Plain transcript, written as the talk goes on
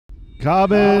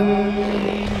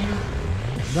Common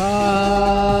nonsense.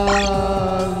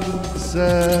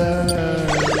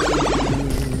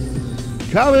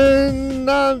 Common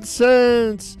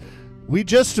nonsense. We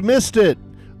just missed it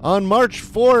on March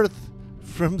 4th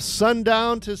from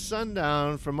sundown to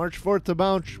sundown, from March 4th to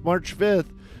March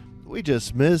 5th. We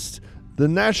just missed the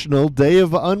National Day of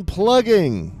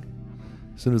Unplugging.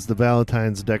 As soon as the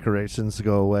Valentine's decorations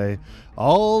go away,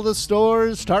 all the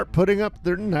stores start putting up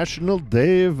their National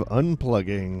Day of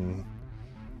Unplugging.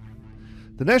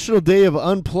 The National Day of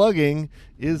Unplugging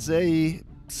is a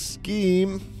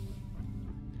scheme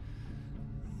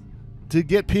to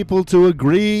get people to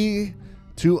agree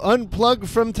to unplug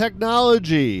from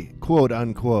technology, quote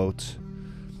unquote,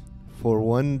 for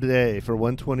one day, for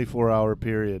one 24-hour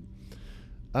period.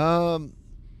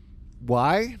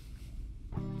 Why?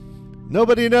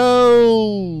 Nobody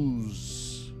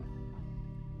knows.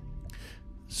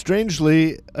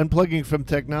 Strangely, unplugging from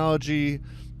technology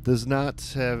does not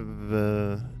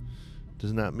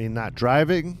mean not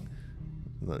driving,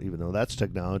 even though that's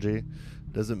technology.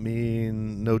 Doesn't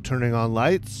mean no turning on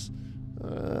lights,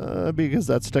 because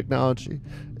that's technology.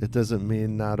 It doesn't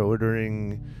mean not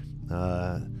ordering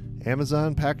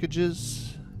Amazon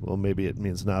packages. Well, maybe it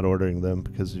means not ordering them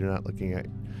because you're not looking at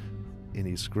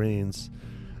any screens.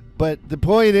 But the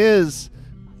point is,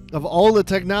 of all the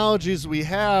technologies we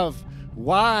have,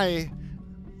 why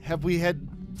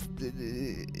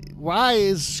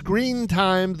is screen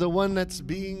time the one that's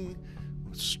being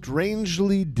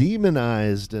strangely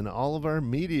demonized in all of our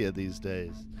media these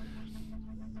days?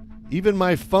 Even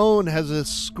my phone has a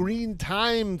screen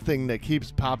time thing that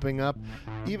keeps popping up,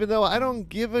 even though I don't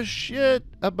give a shit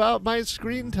about my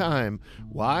screen time.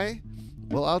 Why?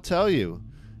 Well, I'll tell you.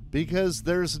 Because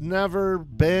there's never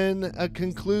been a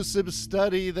conclusive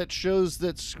study that shows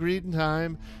that screen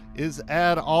time is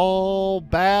at all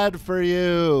bad for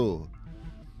you.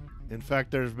 In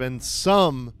fact, there's been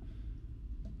some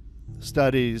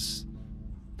studies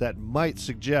that might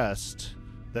suggest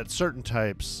that certain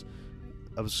types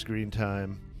of screen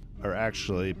time are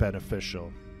actually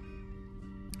beneficial.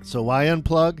 So why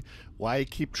unplug? Why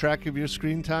keep track of your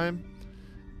screen time?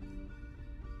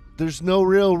 There's no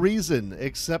real reason,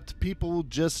 except people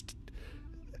just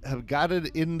have got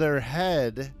it in their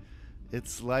head.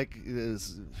 It's like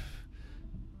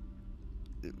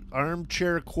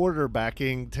armchair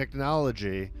quarterbacking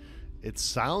technology. It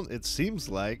seems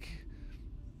like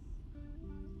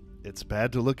it's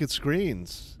bad to look at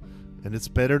screens, and it's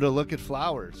better to look at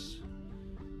flowers.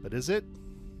 But is it?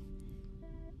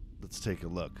 Let's take a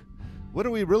look. What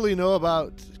do we really know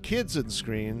about kids and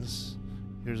screens?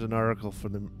 Here's an article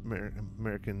from the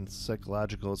American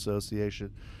Psychological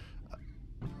Association.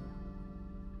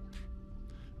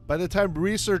 By the time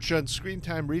research on screen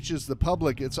time reaches the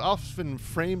public, it's often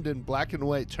framed in black and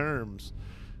white terms.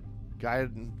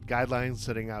 Guidelines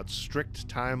setting out strict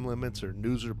time limits or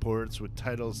news reports with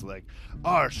titles like,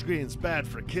 "Our screen's bad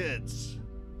for kids."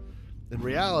 In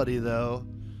reality, though,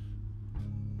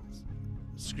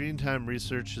 screen time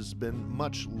research has been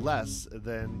much less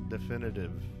than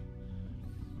definitive.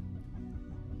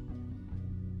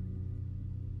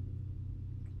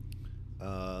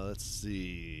 Let's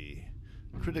see.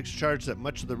 Critics charge that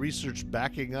much of the research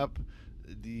backing up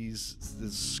these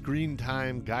screen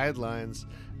time guidelines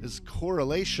is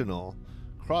correlational,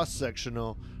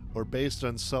 cross-sectional, or based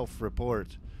on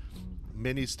self-report.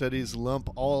 Many studies lump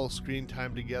all screen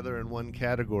time together in one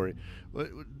category.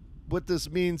 What this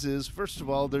means is, first of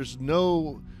all, there's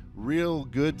no real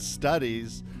good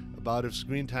studies about if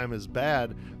screen time is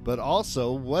bad, but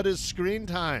also, what is screen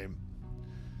time?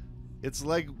 It's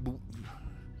like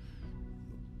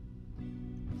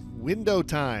window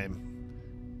time.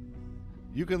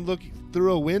 You can look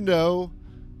through a window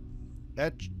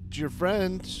at your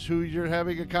friend who you're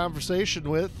having a conversation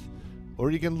with,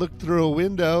 or you can look through a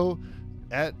window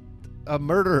at a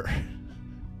murder.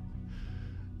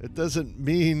 It doesn't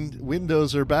mean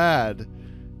windows are bad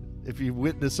if you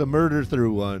witness a murder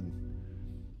through one.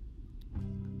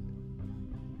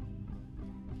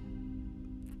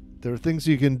 There are things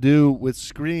you can do with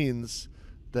screens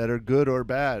that are good or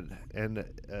bad, and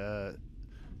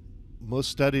most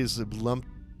studies have lumped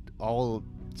all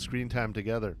screen time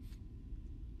together.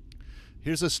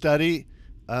 Here's a study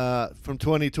from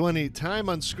 2020. Time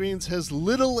on screens has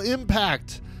little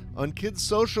impact on kids'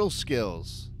 social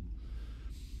skills.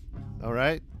 All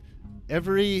right?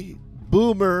 Every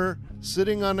boomer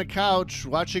sitting on a couch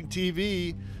watching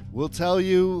TV will tell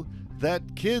you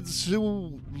that kids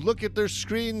who look at their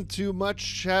screen too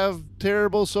much have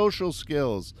terrible social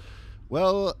skills.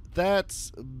 Well,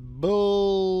 that's bullshit.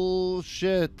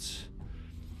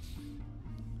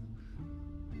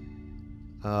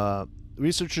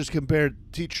 Researchers compared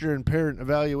teacher and parent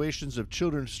evaluations of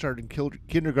children who started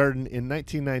kindergarten in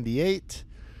 1998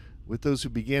 with those who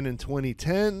began in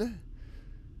 2010.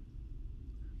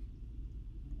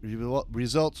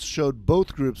 Results showed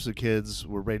both groups of kids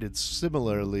were rated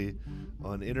similarly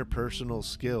on interpersonal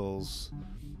skills,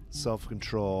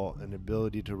 self-control, and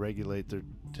ability to regulate their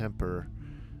temper.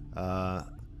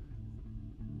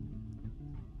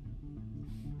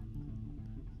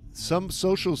 Some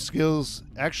social skills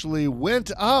actually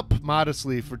went up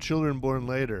modestly for children born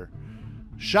later.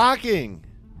 Shocking!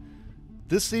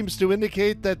 This seems to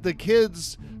indicate that the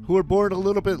kids who are born a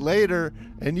little bit later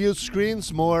and use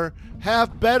screens more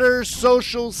have better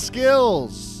social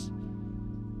skills.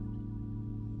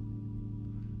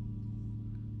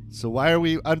 So why are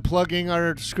we unplugging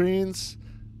our screens?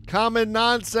 Common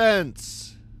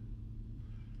nonsense.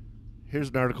 Here's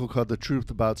an article called "The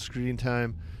Truth About Screen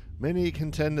Time." Many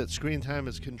contend that screen time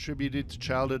has contributed to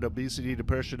childhood obesity,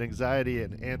 depression, anxiety,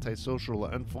 and antisocial,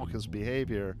 unfocused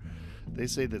behavior. They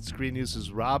say that screen use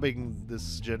is robbing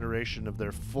this generation of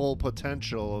their full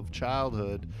potential of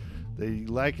childhood. They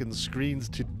liken screens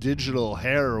to digital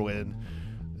heroin.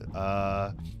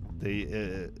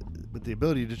 With the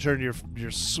ability to turn your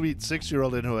sweet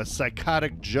 6-year-old into a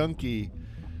psychotic junkie.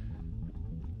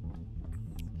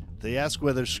 They ask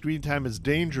whether screen time is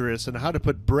dangerous and how to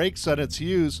put brakes on its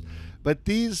use, but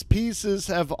these pieces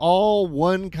have all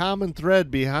one common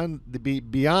thread beyond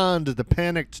the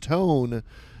panicked tone.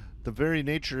 The very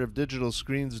nature of digital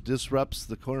screens disrupts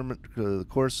the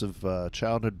course of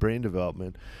childhood brain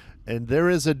development, and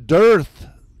there is a dearth,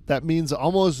 that means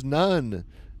almost none,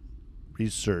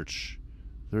 research.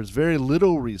 There's very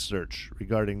little research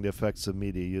regarding the effects of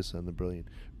media use on the brain.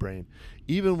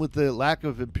 Even with the lack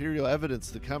of empirical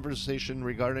evidence, the conversation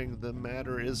regarding the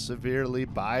matter is severely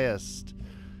biased.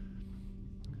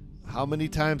 How many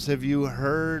times have you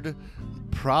heard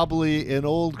probably an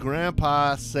old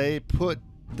grandpa say, "Put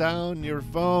down your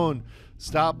phone,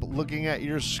 stop looking at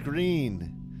your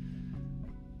screen"?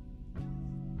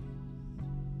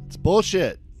 It's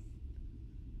bullshit.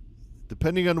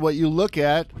 Depending on what you look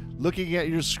at, looking at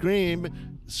your screen,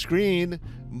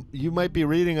 you might be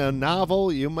reading a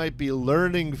novel, you might be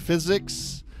learning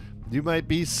physics, you might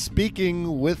be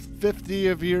speaking with 50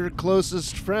 of your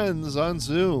closest friends on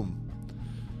Zoom.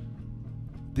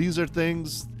 These are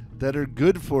things that are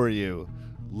good for you.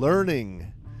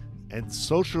 Learning and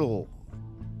social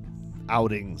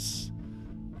outings.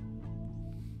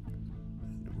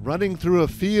 Running through a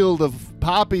field of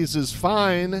poppies is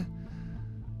fine,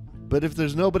 but if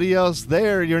there's nobody else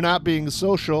there, you're not being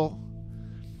social.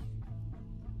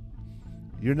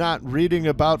 You're not reading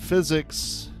about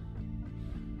physics.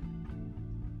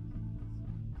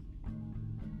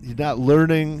 You're not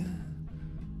learning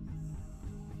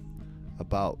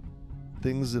about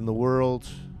things in the world.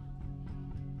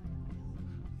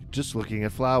 You're just looking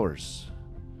at flowers.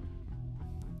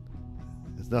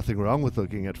 There's nothing wrong with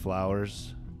looking at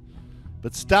flowers.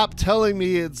 But stop telling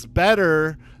me it's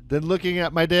better than looking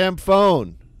at my damn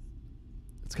phone.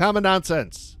 It's common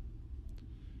nonsense.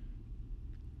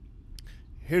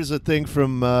 Here's a thing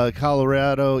from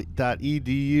Colorado.edu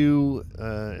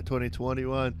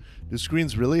 2021. Do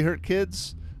screens really hurt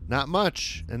kids? Not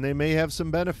much, and they may have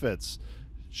some benefits.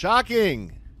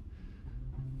 Shocking!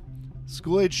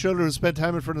 School-age children who spend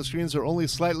time in front of screens are only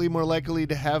slightly more likely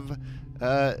to have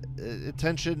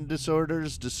attention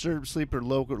disorders, disturbed sleep, or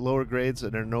lower grades,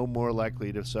 and are no more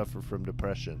likely to suffer from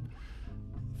depression.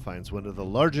 Finds one of the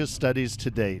largest studies to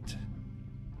date.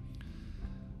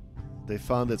 They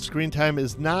found that screen time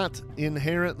is not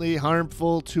inherently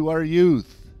harmful to our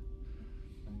youth.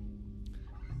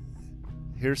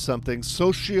 Here's something.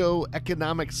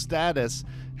 Socioeconomic status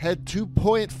had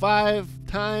 2.5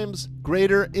 times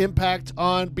greater impact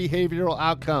on behavioral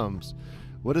outcomes.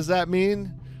 What does that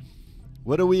mean?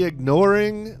 What are we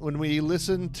ignoring when we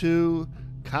listen to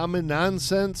common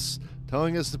nonsense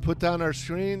telling us to put down our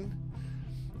screen?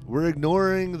 We're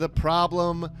ignoring the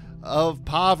problem of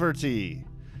poverty.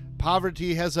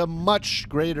 Poverty has a much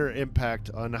greater impact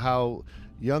on how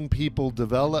young people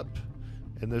develop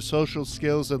and their social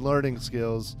skills and learning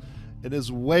skills. It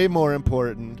is way more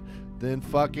important than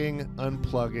fucking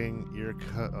unplugging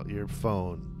your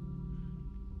phone.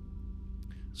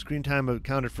 Screen time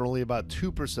accounted for only about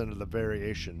 2% of the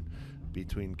variation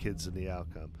between kids and the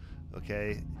outcome.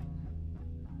 Okay?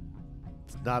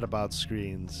 It's not about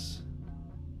screens.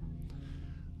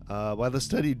 While the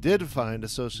study did find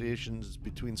associations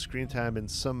between screen time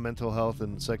and some mental health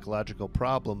and psychological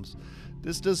problems,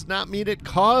 this does not mean it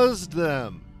caused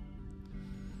them.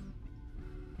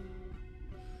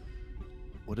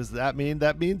 What does that mean?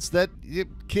 That means that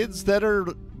kids that are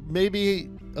maybe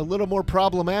a little more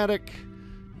problematic,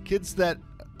 kids that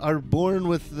are born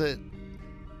with the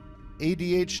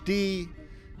ADHD,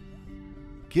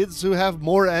 kids who have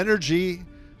more energy,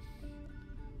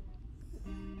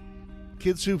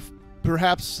 kids who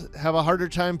perhaps have a harder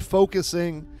time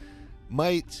focusing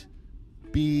might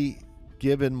be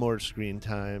given more screen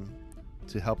time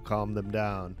to help calm them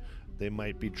down. They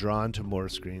might be drawn to more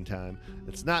screen time.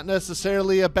 It's not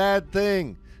necessarily a bad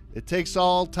thing. It takes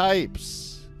all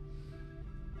types.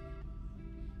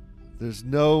 There's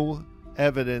no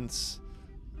evidence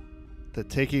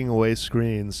that taking away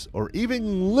screens or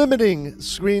even limiting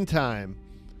screen time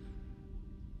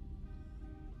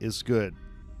is good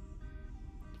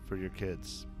for your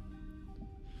kids.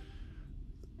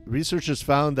 Research has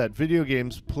found that video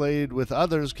games played with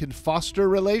others can foster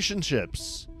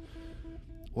relationships,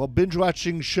 while binge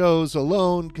watching shows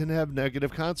alone can have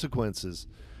negative consequences.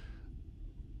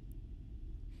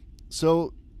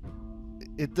 So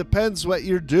it depends what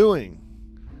you're doing.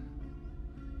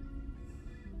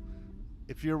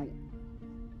 If you're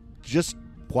just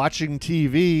watching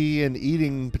TV and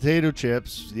eating potato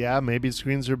chips, yeah, maybe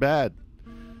screens are bad.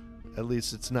 At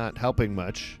least it's not helping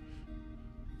much.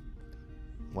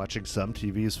 Watching some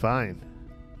TV is fine.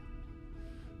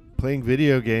 Playing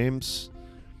video games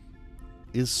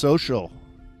is social.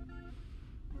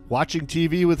 Watching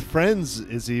TV with friends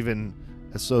is even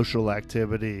a social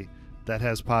activity that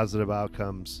has positive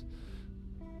outcomes.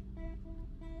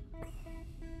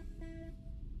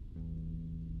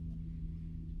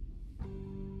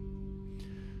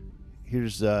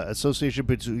 Here's association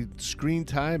between screen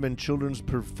time and children's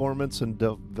performance and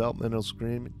developmental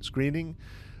screening.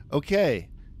 Okay,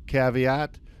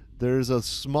 caveat, there's a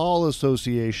small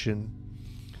association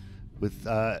with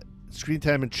screen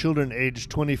time in children aged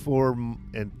 24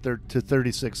 to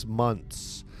 36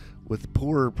 months with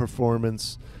poorer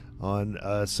performance on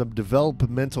some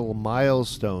developmental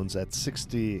milestones at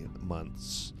 60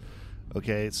 months.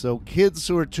 Okay, so kids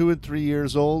who are 2 and 3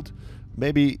 years old,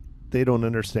 maybe they don't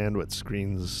understand what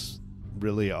screens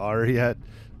really are yet.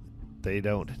 They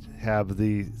don't have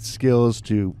the skills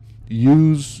to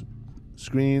use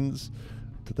screens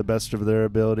to the best of their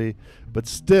ability. But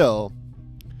still,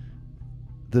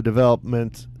 the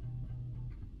development,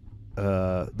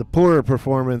 the poorer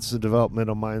performance and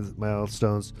developmental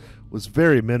milestones was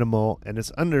very minimal, and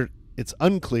it's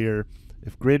unclear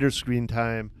if greater screen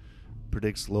time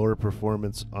predicts lower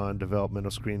performance on developmental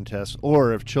screen tests,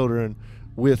 or if children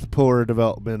with poor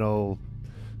developmental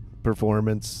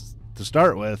performance to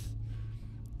start with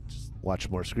just watch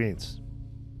more screens.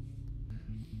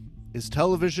 Is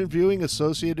television viewing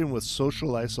associated with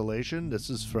social isolation? This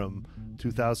is from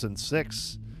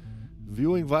 2006.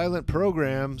 Viewing violent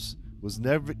programs was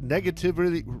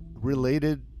negatively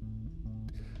related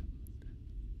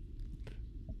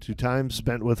to time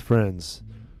spent with friends.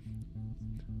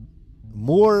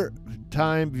 More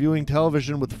time viewing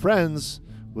television with friends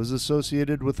was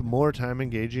associated with more time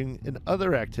engaging in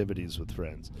other activities with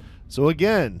friends. So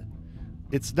again,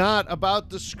 it's not about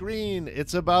the screen,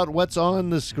 it's about what's on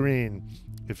the screen.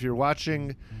 If you're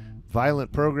watching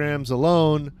violent programs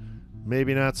alone,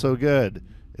 maybe not so good.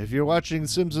 If you're watching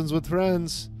Simpsons with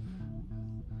friends,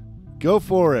 go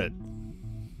for it.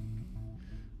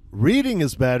 Reading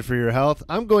is bad for your health.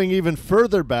 I'm going even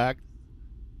further back.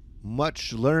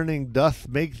 Much learning doth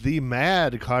make thee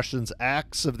mad, cautions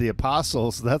Acts of the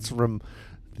Apostles. That's from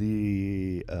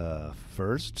the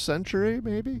 1st century,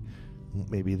 maybe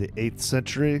the 8th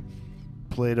century.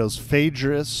 Plato's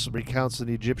Phaedrus recounts an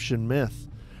Egyptian myth.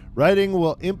 Writing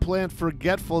will implant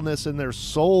forgetfulness in their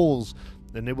souls,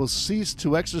 and they will cease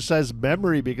to exercise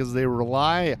memory because they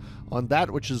rely on that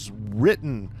which is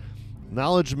written.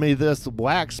 Knowledge may thus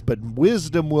wax, but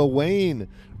wisdom will wane.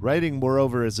 Writing,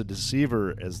 moreover, is a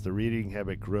deceiver. As the reading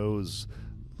habit grows,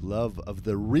 love of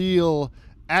the real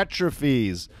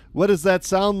atrophies. What does that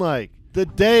sound like? The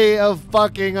day of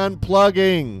fucking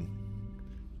unplugging.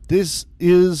 This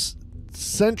is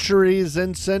centuries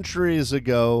and centuries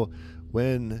ago,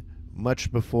 when,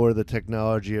 much before the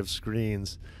technology of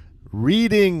screens,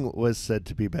 reading was said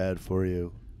to be bad for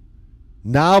you.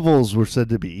 Novels were said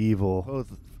to be evil.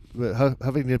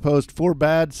 Huffington Post, 4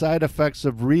 bad side effects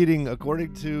of reading,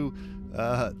 according to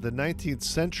the 19th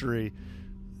century.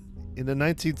 In the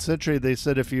 19th century, they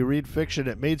said if you read fiction,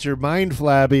 it makes your mind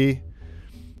flabby.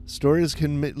 Stories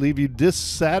can leave you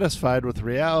dissatisfied with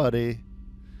reality.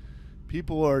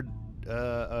 People are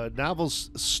novels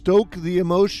stoke the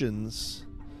emotions,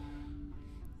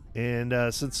 and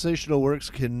sensational works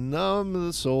can numb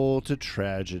the soul to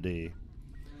tragedy.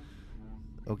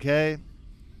 Okay?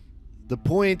 The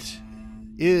point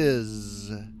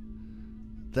is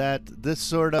that this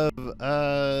sort of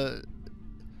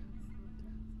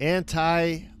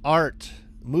anti-art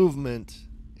movement,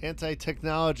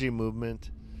 anti-technology movement,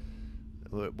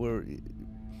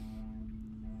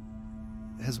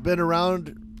 has been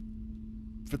around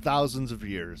for thousands of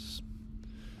years.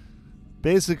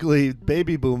 Basically,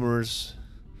 baby boomers,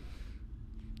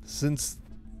 since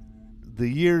the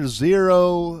year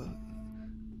 0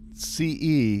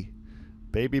 CE,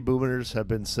 baby boomers have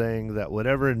been saying that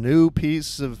whatever new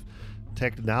piece of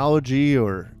technology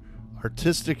or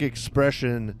artistic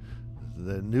expression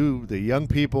the young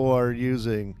people are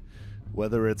using,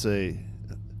 whether it's a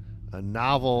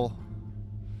novel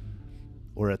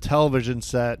or a television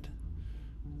set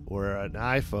or an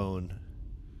iPhone,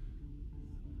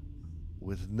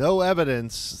 with no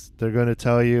evidence, they're going to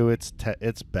tell you it's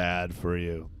bad for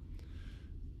you.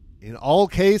 In all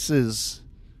cases,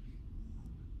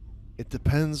 it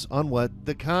depends on what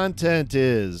the content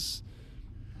is.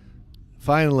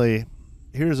 Finally,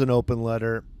 here's an open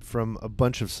letter from a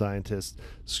bunch of scientists.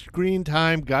 Screen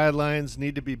time guidelines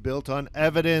need to be built on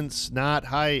evidence, not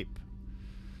hype.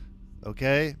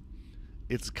 Okay?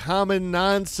 It's common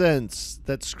nonsense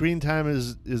that screen time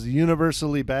is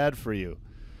universally bad for you.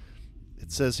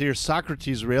 It says here,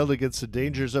 Socrates railed against the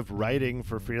dangers of writing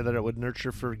for fear that it would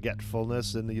nurture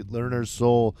forgetfulness in the learner's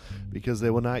soul because they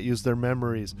will not use their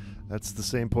memories. That's the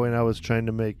same point I was trying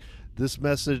to make. This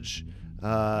message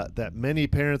that many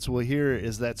parents will hear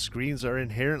is that screens are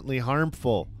inherently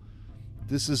harmful.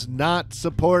 This is not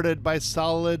supported by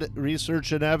solid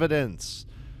research and evidence.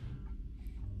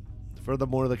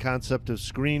 Furthermore, the concept of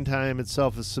screen time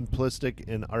itself is simplistic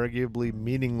and arguably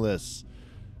meaningless.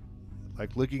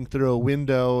 Like looking through a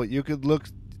window, you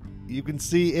can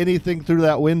see anything through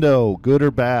that window, good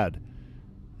or bad.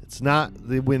 It's not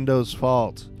the window's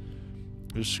fault.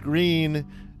 The screen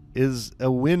is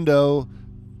a window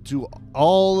to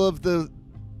all of the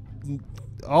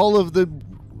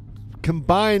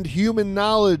combined human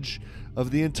knowledge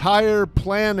of the entire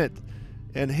planet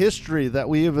and history that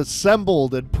we have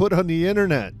assembled and put on the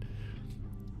internet.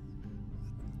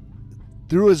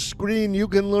 Through a screen, you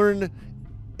can learn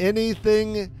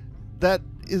anything that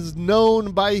is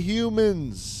known by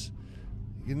humans.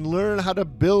 You can learn how to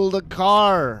build a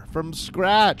car from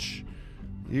scratch.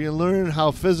 You can learn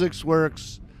how physics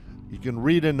works. You can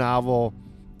read a novel.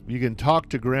 You can talk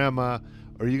to grandma,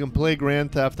 or you can play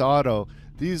Grand Theft Auto.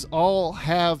 These all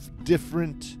have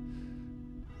different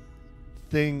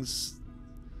things,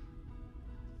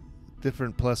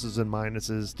 different pluses and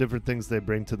minuses, different things they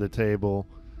bring to the table.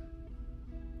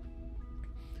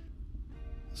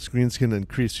 Screens can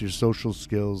increase your social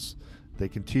skills. They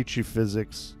can teach you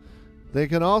physics. They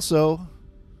can also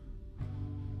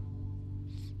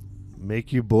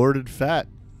make you bored and fat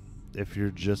if you're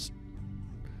just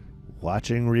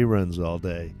watching reruns all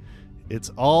day.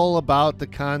 It's all about the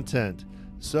content.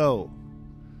 So,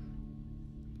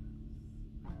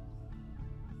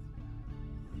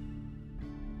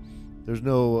 there's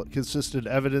no consistent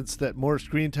evidence that more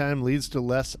screen time leads to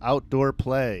less outdoor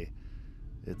play,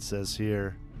 it says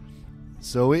here.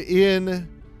 So in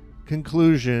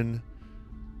conclusion,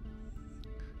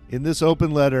 in this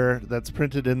open letter that's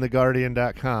printed in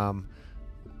theguardian.com,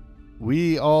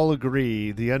 we all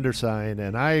agree, the undersigned,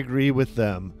 and I agree with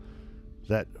them,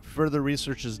 that further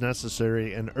research is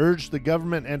necessary and urge the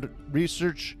government and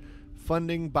research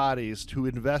funding bodies to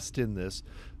invest in this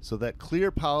so that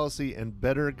clear policy and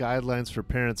better guidelines for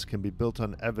parents can be built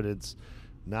on evidence,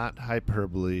 not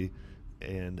hyperbole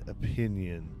and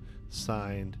opinion.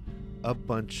 Signed, a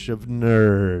bunch of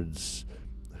nerds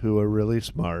who are really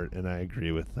smart, and I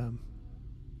agree with them.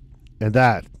 And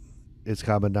that is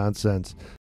common nonsense.